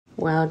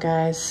Wow,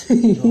 guys.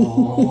 Mimi's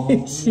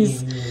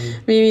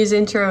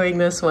introing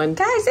this one.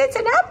 Guys, it's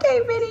an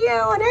update video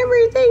on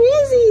everything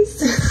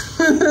Izzys.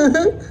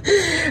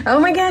 Oh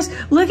my gosh,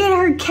 look at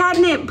her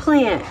catnip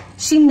plant.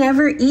 She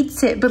never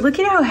eats it, but look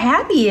at how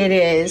happy it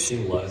is. She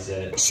loves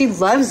it. She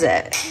loves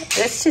it.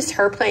 That's just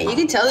her plant. You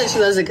can tell that she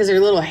loves it because her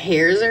little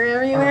hairs are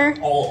everywhere.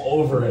 All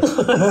over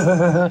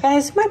it.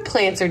 Guys, my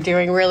plants are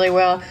doing really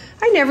well.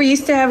 I never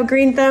used to have a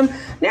green thumb.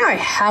 Now I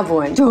have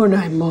one. Don't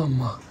I,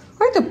 Mama?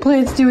 Aren't the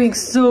plants doing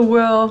so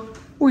well?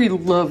 We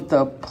love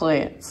the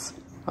plants.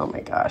 Oh my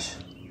gosh,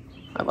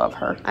 I love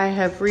her. I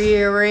have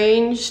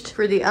rearranged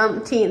for the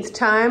umpteenth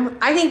time.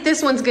 I think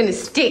this one's gonna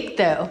stick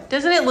though.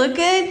 Doesn't it look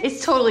good?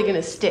 It's totally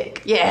gonna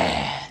stick.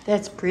 Yeah,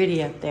 that's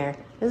pretty up there,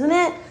 isn't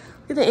it?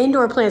 Look at the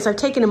indoor plants. I've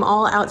taken them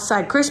all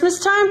outside. Christmas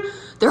time,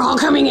 they're all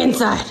coming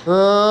inside.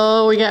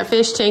 Oh, we got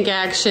fish tank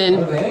action.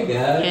 Oh, hey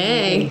guys.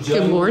 Hey,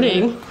 good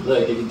morning.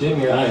 Look, if you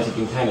dim your eyes, you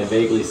can kind of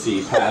vaguely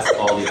see past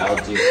all the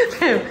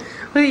algae.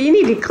 Well, you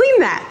need to clean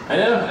that. I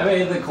know, I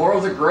mean, the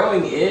corals are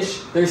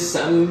growing-ish. There's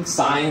some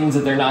signs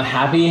that they're not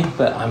happy,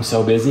 but I'm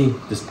so busy.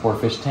 This poor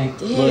fish tank.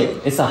 Dude.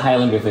 Look, it's a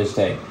Highlander fish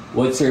tank.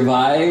 What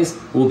survives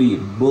will be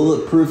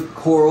bulletproof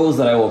corals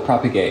that I will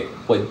propagate.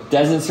 What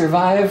doesn't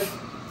survive,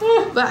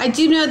 But I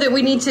do know that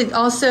we need to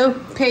also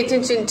pay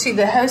attention to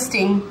the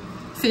hosting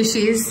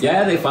fishies.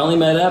 Yeah, they finally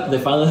met up. They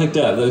finally hooked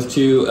up. Those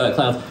two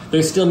clowns.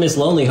 There's still Miss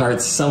Lonely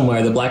Hearts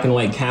somewhere, the black and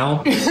white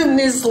cow.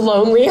 Miss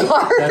Lonely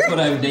Heart. That's what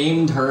I've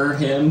named her,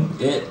 him,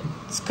 it.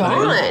 It's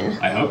gone.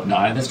 I hope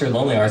not. Mr.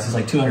 Lonely Hearts is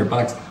like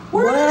 $200.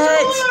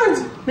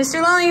 What?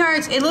 Mr. Lonely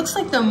Hearts, it looks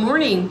like the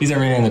morning. He's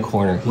over here in the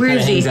corner. He kind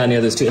of hangs out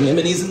near those two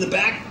anemones in the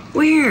back.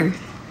 Where?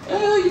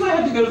 Oh, you might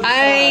have to go to the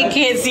I side.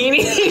 can't see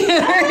anything.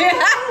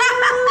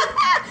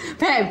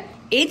 Babe,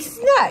 it's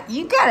not.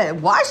 You gotta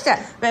watch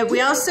that. But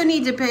we also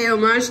need to pay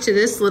homage to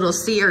this little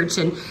sea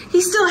urchin.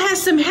 He still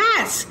has some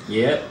hats.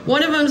 Yep.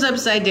 One of them's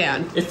upside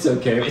down. It's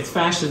okay. It's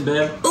fashion,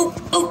 babe. Oh,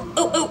 oh,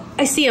 oh, oh.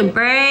 I see him.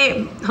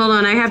 Right. Hold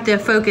on. I have to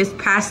focus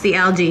past the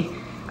algae.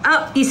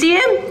 Oh, you see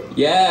him?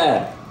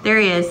 Yeah. There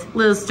he is.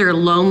 Mr.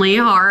 Lonely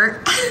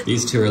Heart.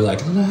 These two are like,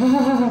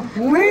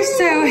 We're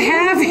so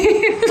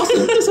happy.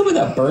 Also, notice with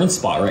that burn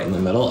spot right in the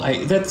middle.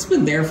 That's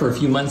been there for a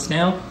few months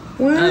now.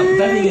 What? That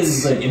thing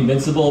is like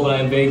invincible, but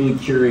I'm vaguely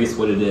curious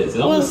what it is.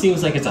 It almost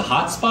seems like it's a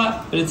hot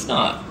spot, but it's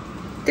not.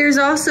 There's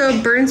also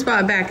a burn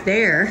spot back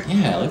there.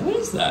 Yeah, like what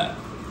is that?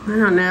 I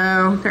don't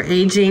know. They're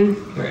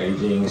aging. They're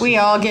aging. We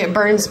all get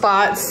burn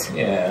spots.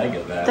 Yeah, I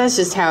get that. That's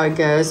just how it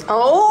goes.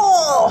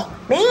 Oh,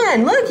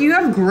 man, look, you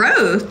have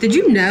growth. Did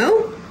you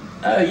know?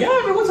 Yeah,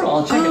 every once in a while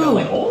I'll check it out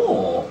like,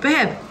 oh.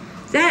 Babe,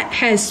 that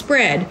has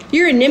spread.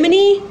 Your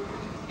anemone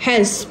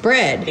has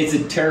spread. It's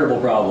a terrible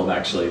problem,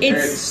 actually.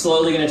 They're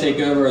slowly going to take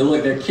over.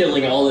 Look, they're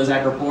killing all those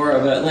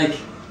acropora, but like...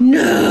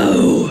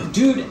 No!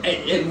 Dude,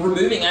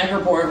 removing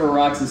acropora from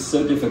rocks is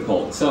so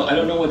difficult, so I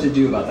don't know what to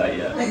do about that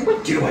yet. Like,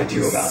 what do I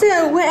do about it?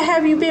 So, what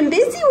have you been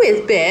busy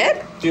with, babe?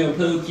 Doing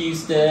pokey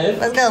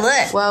stuff. Let's go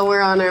look. Well, we're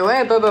on our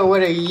way. Bubba,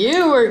 what are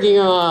you working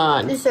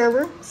on? The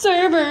server.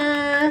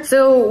 Server.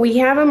 So, we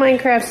have a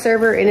Minecraft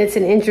server, and it's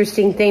an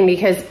interesting thing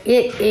because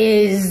it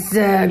is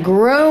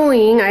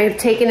growing. I have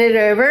taken it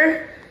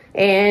over,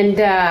 and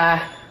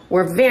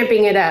we're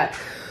vamping it up.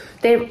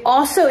 They've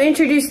also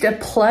introduced a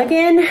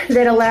plugin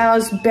that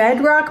allows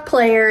Bedrock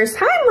players,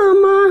 hi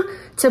mama,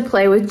 to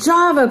play with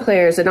Java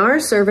players. And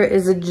our server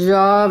is a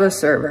Java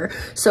server.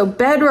 So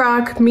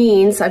Bedrock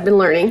means, I've been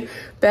learning,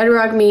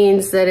 Bedrock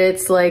means that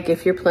it's like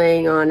if you're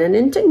playing on a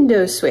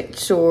Nintendo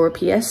Switch or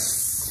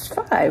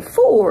PS5,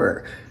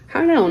 4,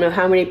 I don't know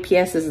how many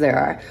PSs there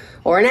are,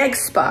 or an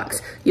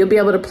Xbox, you'll be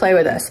able to play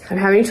with us. I'm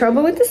having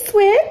trouble with the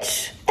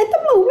Switch at the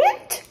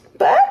moment,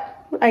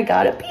 but I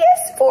got a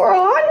PS4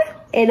 on.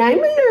 And I'm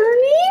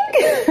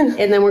learning.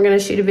 And then we're gonna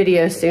shoot a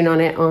video soon on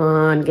it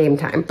on game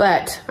time.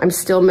 But I'm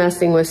still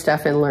messing with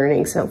stuff and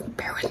learning, so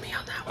bear with me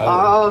on that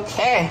one.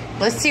 Okay,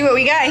 let's see what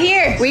we got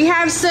here. We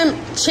have some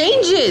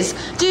changes.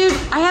 Dude,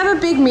 I have a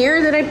big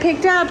mirror that I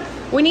picked up.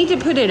 We need to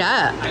put it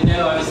up. I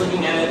know, I was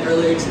looking at it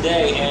earlier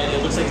today and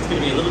it looks like it's gonna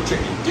be a little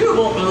tricky.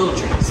 Doable, but a little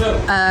tricky.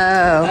 So,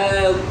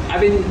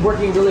 I've been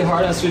working really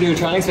hard on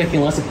Stridor,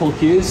 making lots of cool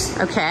cues.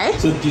 Okay.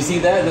 So, do you see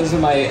that? Those are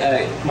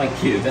my my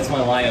cues. That's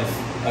my line of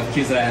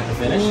cues that I have to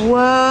finish.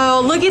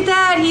 Whoa, look at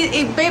that.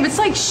 Babe, it's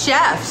like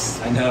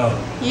chefs. I know.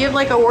 You have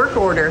like a work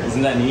order.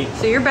 Isn't that neat?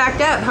 So you're backed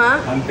up,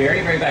 huh? I'm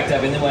very, very backed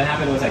up. And then what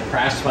happened was I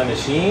crashed my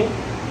machine,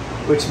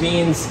 which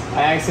means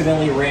I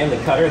accidentally ran the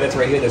cutter that's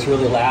right here that's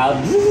really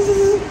loud.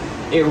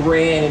 It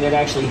ran and it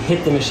actually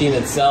hit the machine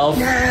itself.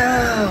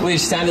 No. Which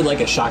sounded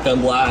like a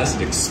shotgun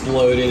blast. It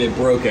exploded, it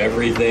broke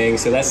everything.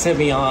 So that sent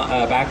me on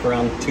back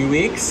around 2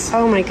 weeks.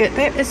 Oh my good,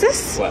 babe, is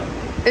this? What?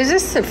 Is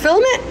this a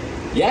filament?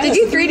 Yeah. Did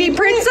you 3D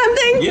print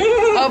something? Yeah.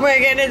 Oh my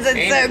goodness,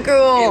 it's so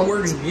cool. It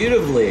works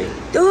beautifully.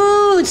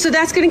 Oh, so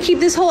that's gonna keep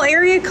this whole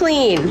area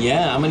clean.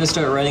 Yeah, I'm gonna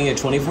start running it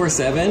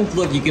 24/7.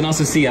 Look, you can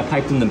also see a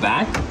pipe in the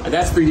back.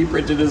 That's 3D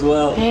printed as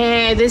well.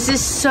 Hey, this is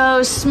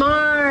so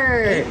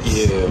smart.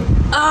 Thank you.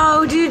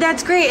 Oh, dude,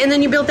 that's great. And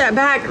then you built that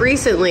back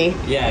recently.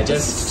 Yeah,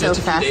 just a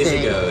few days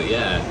ago,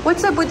 yeah.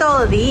 What's up with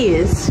all of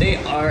these? They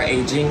are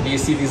aging. Do you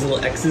see these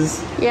little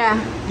X's? Yeah.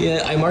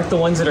 Yeah, I marked the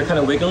ones that are kind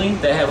of wiggly.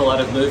 They have a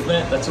lot of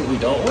movement. That's what we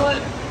don't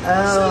want.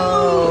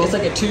 Oh. So it's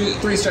like a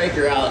 2-3 strike,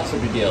 you're out,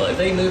 sort of deal. If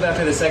they move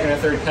after the second or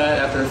third cut,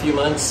 after a few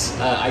months,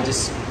 I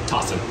just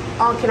toss them.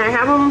 Oh, can I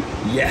have them?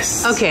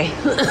 Yes. Okay.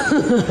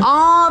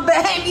 Oh,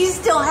 babe, you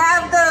still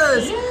have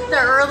those. Yeah.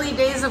 The early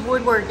days of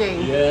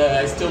woodworking.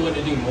 Yeah, I still want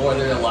to do more.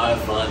 They're a lot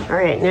of fun. All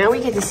right, now we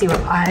get to see what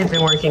I've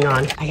been working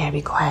on. I gotta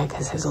be quiet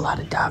because there's a lot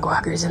of dog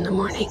walkers in the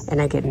morning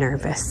and I get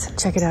nervous.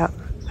 Check it out.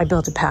 I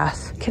built a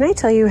path. Can I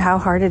tell you how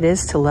hard it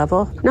is to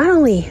level? Not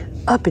only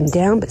up and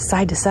down, but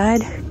side to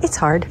side. It's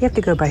hard. You have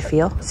to go by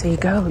feel. So you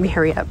go, let me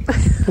hurry up.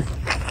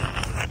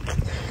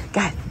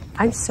 God,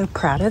 I'm so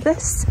proud of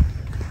this.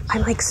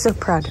 I'm like so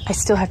proud. I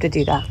still have to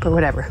do that, but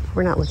whatever.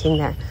 We're not looking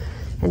there.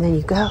 And then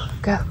you go,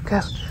 go,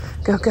 go,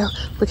 go, go.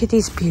 Look at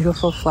these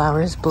beautiful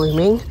flowers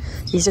blooming.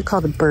 These are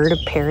called the bird of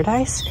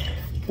paradise.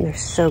 And they're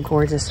so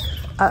gorgeous.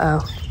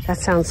 Uh-oh, that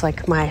sounds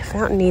like my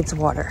fountain needs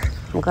water.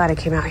 I'm glad I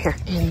came out here.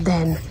 And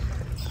then,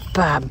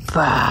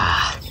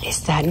 ba-ba.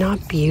 Is that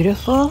not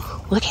beautiful?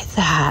 Look at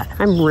that.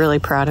 I'm really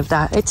proud of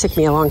that. It took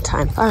me a long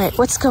time. All right,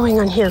 what's going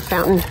on here,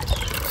 fountain?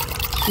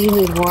 You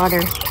need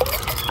water.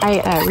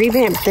 I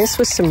revamped this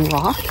with some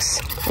rocks,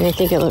 and I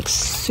think it looks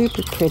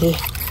super pretty,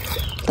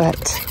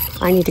 but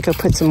I need to go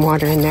put some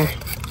water in there.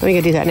 Let me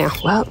go do that now.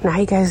 Well, now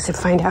you guys have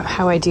to find out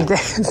how I do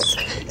this.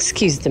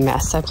 Excuse the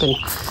mess. I've been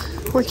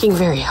working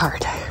very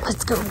hard.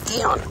 Let's go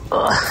down.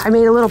 Ugh, I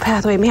made a little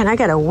pathway. Man, I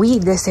gotta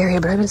weed this area,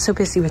 but I've been so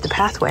busy with the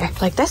pathway.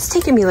 Like, that's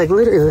taken me like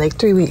literally like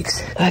 3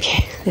 weeks.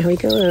 Okay, now we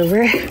go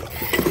over,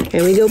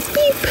 and we go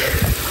beep.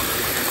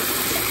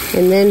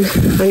 And then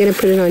I'm gonna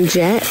put it on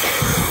jet.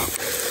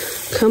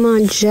 Come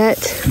on, Jet.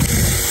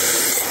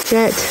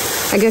 Jet.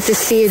 I got to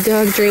see a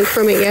dog drink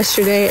from it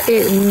yesterday.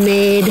 It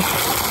made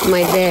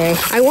my day.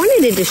 I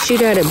wanted it to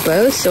shoot out at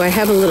both, so I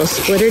have a little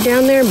splitter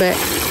down there, but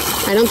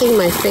I don't think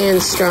my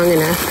fan's strong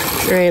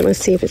enough. All right, let's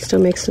see if it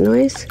still makes a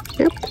noise.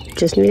 Yep,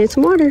 just needed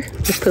some water.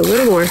 Just put a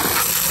little more.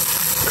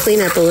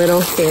 Clean up a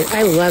little. Dude,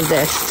 I love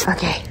this.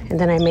 Okay, and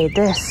then I made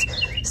this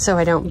so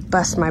I don't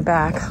bust my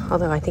back,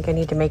 although I think I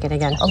need to make it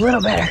again a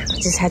little better. I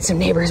just had some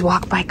neighbors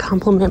walk by,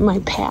 compliment my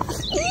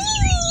path.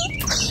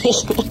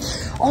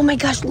 Oh my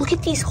gosh, look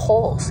at these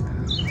holes.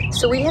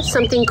 So we have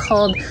something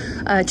called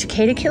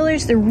cicada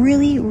killers. They're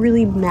really,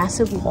 really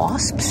massive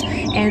wasps,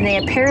 and they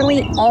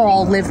apparently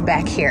all live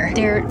back here.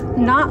 They're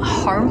not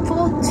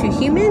harmful to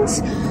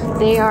humans.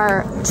 They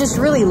are just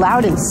really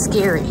loud and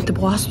scary. The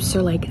wasps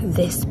are like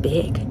this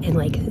big and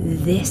like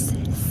this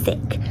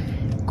thick.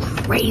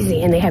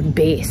 Crazy, and they have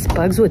base.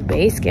 Bugs with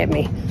base get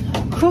me.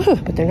 Whew,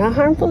 but they're not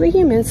harmful to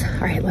humans.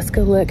 All right, let's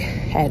go look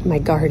at my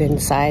garden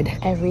side.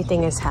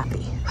 Everything is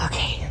happy.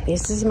 Okay,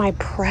 this is my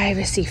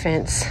privacy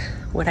fence.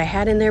 What I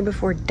had in there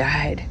before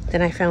died.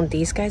 Then I found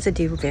these guys that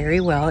do very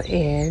well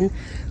in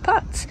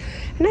pots,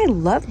 and I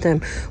love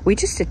them. We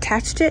just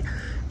attached it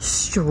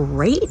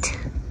straight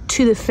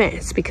to the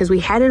fence because we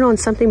had it on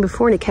something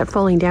before and it kept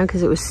falling down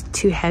because it was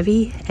too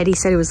heavy. Eddie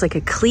said it was like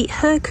a cleat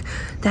hook.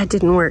 That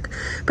didn't work.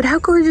 But how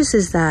gorgeous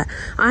is that?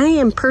 I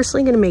am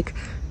personally gonna make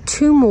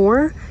 2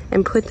 more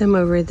and put them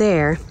over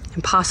there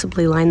and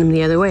possibly line them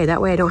the other way.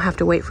 That way I don't have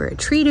to wait for a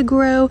tree to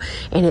grow,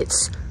 and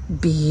it's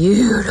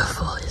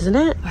beautiful, isn't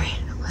it? All right,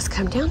 let's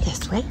come down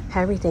this way.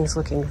 Everything's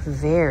looking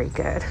very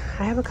good.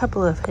 I have a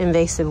couple of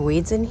invasive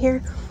weeds in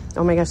here.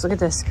 Oh my gosh, look at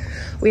this.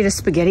 We had a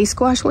spaghetti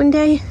squash one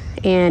day,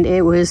 and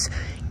it was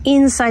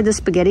inside the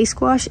spaghetti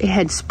squash, it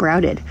had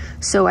sprouted.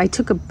 So I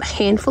took a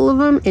handful of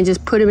them and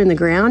just put them in the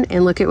ground,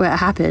 and look at what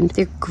happened.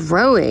 They're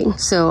growing.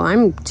 So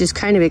I'm just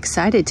kind of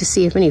excited to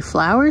see if any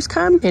flowers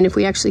come and if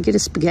we actually get a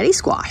spaghetti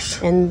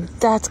squash. And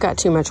that's got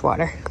too much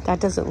water.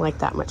 That doesn't like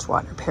that much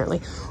water,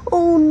 apparently.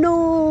 Oh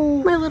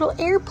no, my little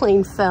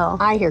airplane fell.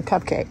 I hear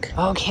Cupcake.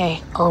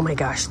 Okay, oh my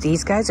gosh,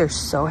 these guys are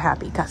so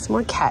happy. Got some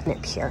more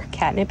catnip here.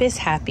 Catnip is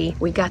happy.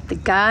 We got the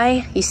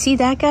guy, you see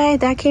that guy?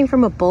 That came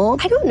from a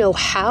bulb. I don't know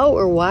how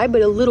or why,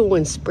 but a little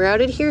one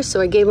sprouted here, so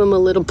I gave him a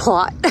little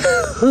plot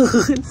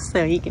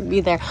so he can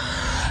be there.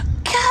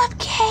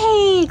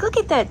 Cupcake, look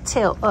at that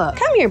tail up.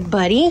 Come here,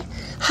 buddy.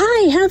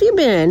 Hi, how have you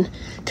been?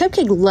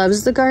 Cupcake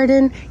loves the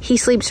garden. He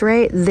sleeps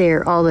right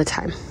there all the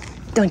time.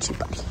 Don't you,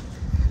 buddy?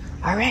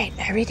 All right,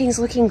 everything's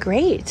looking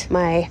great.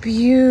 My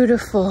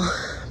beautiful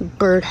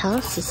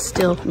birdhouse is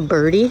still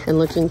birdie and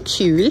looking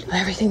cute.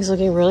 Everything's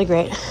looking really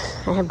great.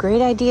 I have great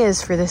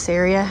ideas for this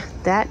area.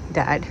 That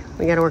died.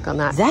 We gotta work on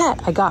that. That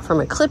I got from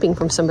a clipping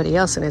from somebody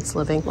else and it's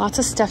living. Lots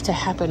of stuff to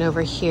happen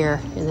over here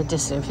in the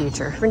distant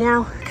future. For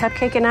now,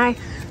 Cupcake and I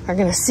are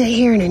gonna sit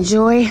here and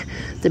enjoy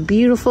the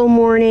beautiful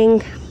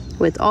morning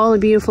with all the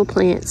beautiful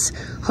plants.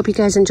 Hope you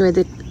guys enjoyed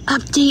the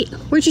update.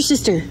 Where's your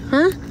sister,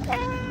 huh?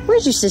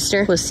 Where's your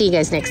sister? We'll see you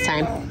guys next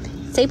time.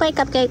 Say bye,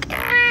 Cupcake.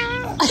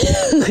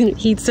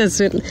 He says,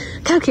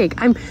 Cupcake,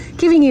 I'm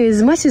giving you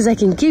as much as I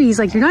can give you. He's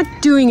like, you're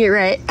not doing it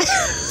right.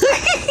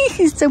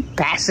 He's so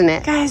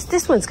passionate. Guys,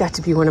 this one's got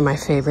to be one of my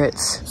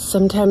favorites.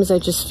 Sometimes I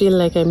just feel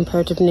like I'm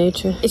part of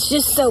nature. It's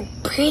just so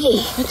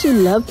pretty. Don't you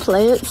love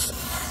plants?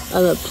 I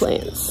love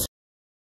plants.